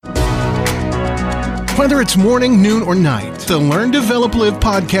Whether it's morning, noon, or night, the Learn, Develop, Live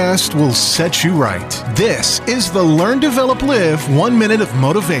podcast will set you right. This is the Learn, Develop, Live 1 Minute of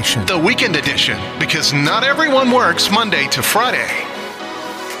Motivation, the weekend edition, because not everyone works Monday to Friday.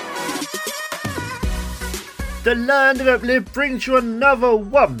 The Learn, Develop, Live brings you another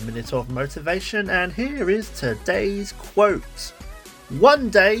 1 minute of motivation, and here is today's quote. One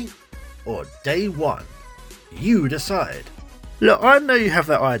day or day one, you decide. Look, I know you have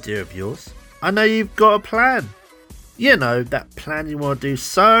that idea of yours. I know you've got a plan. You know, that plan you want to do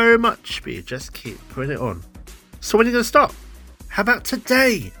so much, but you just keep putting it on. So when are you going to start? How about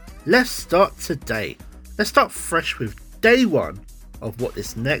today? Let's start today. Let's start fresh with day one of what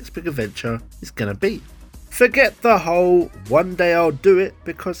this next big adventure is going to be. Forget the whole one day I'll do it,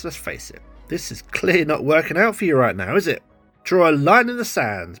 because let's face it, this is clearly not working out for you right now, is it? Draw a line in the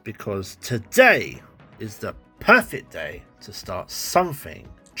sand, because today is the perfect day to start something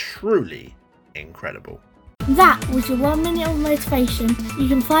truly incredible. That was your 1 minute of motivation. You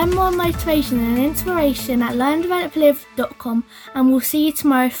can find more motivation and inspiration at learndeveloplive.com, and we'll see you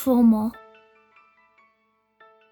tomorrow for more.